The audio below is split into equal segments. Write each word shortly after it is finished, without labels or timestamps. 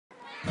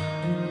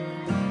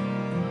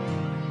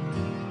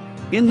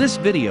In this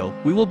video,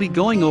 we will be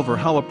going over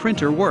how a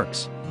printer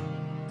works.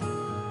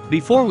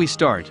 Before we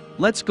start,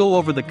 let's go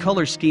over the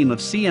color scheme of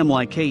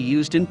CMYK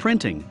used in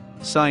printing: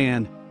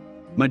 cyan,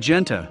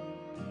 magenta,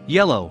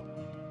 yellow,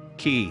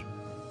 key.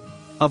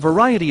 A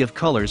variety of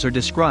colors are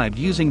described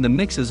using the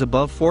mixes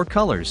above 4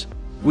 colors.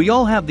 We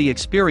all have the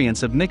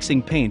experience of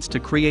mixing paints to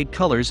create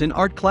colors in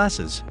art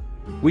classes.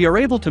 We are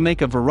able to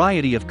make a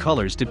variety of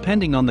colors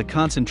depending on the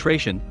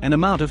concentration and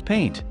amount of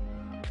paint.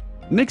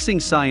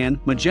 Mixing cyan,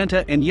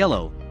 magenta and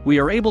yellow, we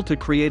are able to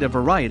create a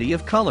variety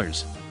of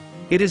colors.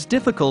 It is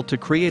difficult to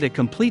create a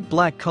complete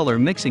black color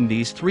mixing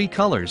these 3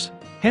 colors,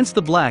 hence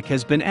the black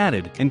has been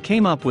added and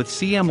came up with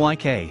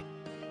CMYK.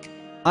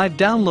 I've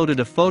downloaded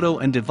a photo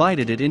and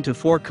divided it into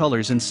 4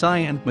 colors in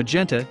cyan,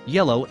 magenta,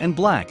 yellow and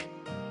black.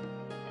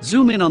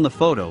 Zoom in on the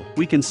photo,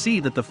 we can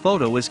see that the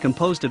photo is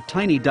composed of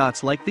tiny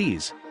dots like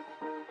these.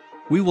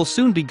 We will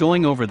soon be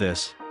going over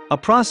this. A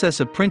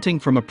process of printing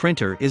from a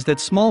printer is that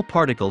small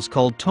particles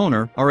called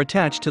toner are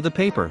attached to the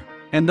paper,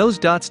 and those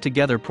dots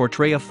together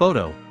portray a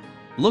photo.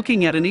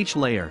 Looking at each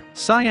layer,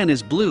 cyan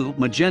is blue,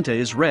 magenta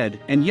is red,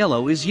 and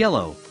yellow is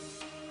yellow.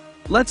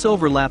 Let's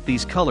overlap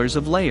these colors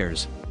of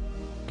layers.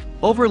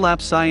 Overlap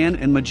cyan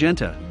and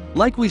magenta.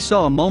 Like we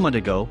saw a moment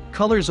ago,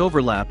 colors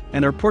overlap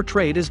and are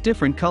portrayed as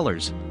different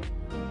colors.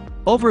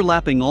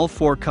 Overlapping all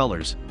 4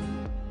 colors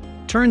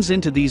turns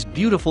into these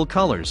beautiful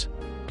colors.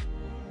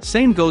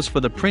 Same goes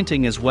for the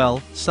printing as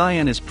well.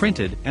 Cyan is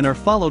printed and are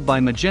followed by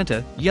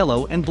magenta,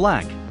 yellow and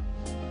black.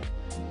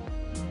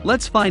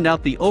 Let's find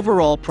out the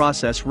overall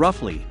process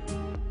roughly.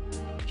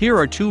 Here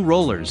are 2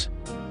 rollers.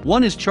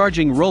 One is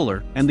charging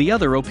roller and the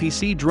other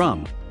OPC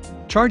drum.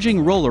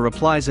 Charging roller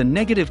applies a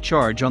negative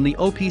charge on the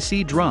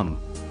OPC drum,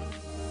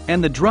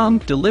 and the drum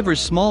delivers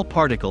small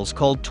particles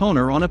called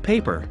toner on a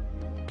paper.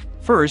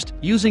 First,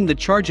 using the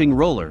charging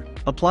roller,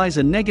 applies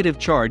a negative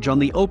charge on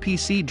the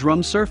OPC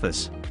drum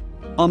surface.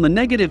 On the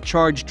negative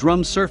charge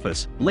drum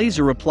surface,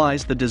 laser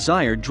applies the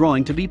desired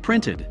drawing to be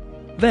printed.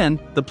 Then,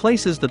 the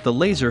places that the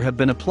laser have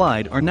been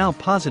applied are now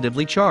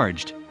positively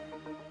charged.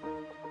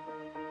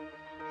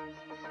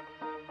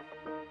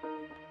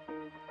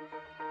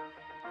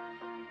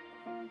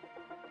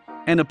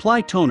 And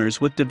apply toners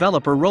with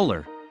developer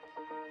roller.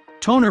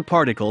 Toner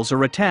particles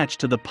are attached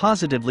to the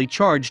positively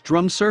charged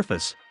drum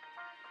surface.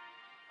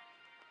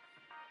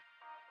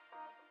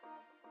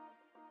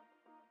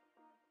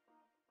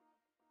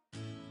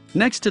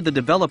 Next to the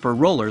developer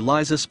roller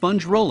lies a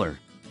sponge roller.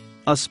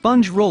 A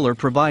sponge roller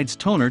provides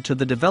toner to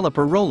the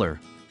developer roller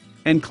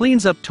and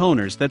cleans up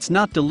toners that's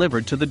not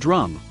delivered to the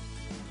drum.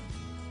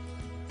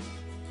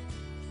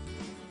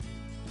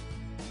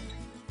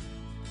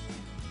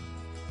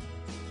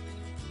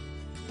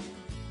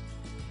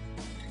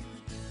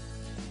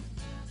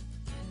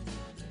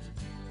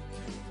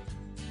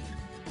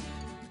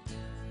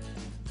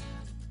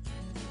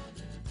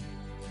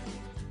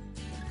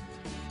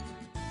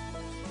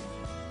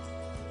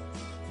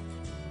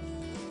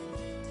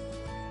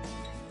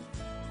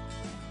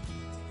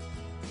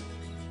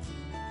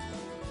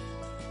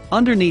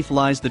 Underneath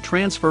lies the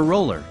transfer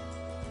roller.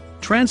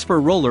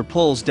 Transfer roller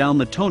pulls down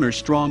the toner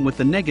strong with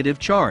the negative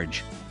charge,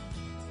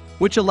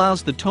 which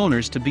allows the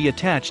toners to be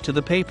attached to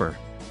the paper.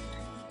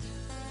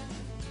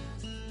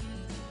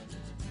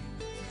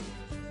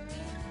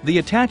 The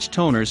attached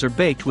toners are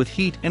baked with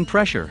heat and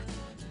pressure,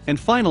 and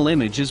final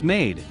image is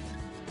made.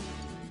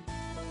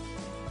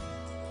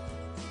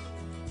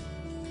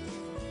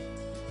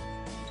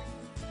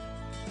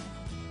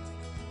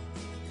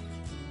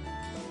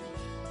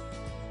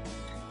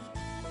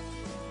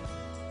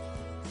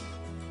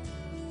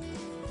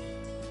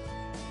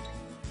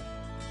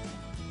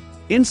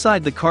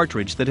 Inside the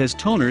cartridge that has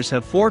toners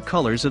have 4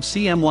 colors of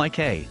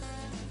CMYK.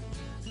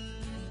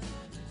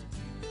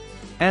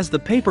 As the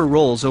paper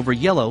rolls over,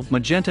 yellow,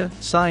 magenta,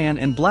 cyan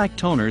and black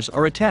toners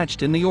are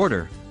attached in the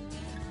order.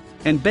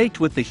 And baked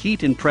with the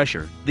heat and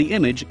pressure, the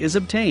image is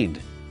obtained.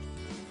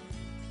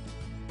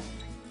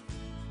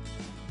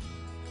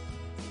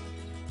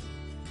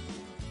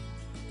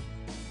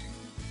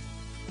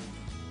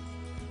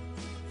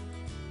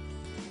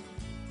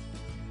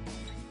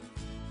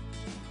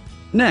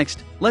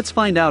 Next, let's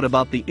find out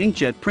about the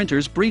inkjet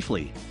printers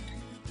briefly.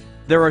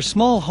 There are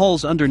small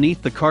holes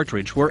underneath the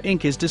cartridge where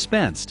ink is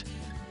dispensed.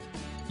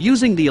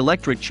 Using the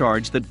electric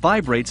charge that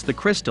vibrates the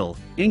crystal,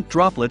 ink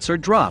droplets are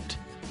dropped.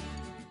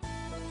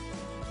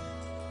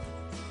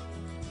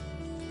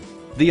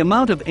 The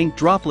amount of ink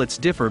droplets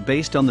differ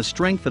based on the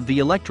strength of the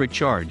electric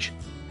charge.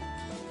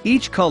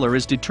 Each color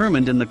is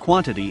determined in the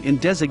quantity in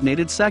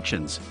designated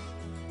sections.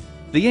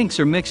 The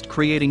inks are mixed,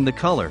 creating the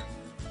color.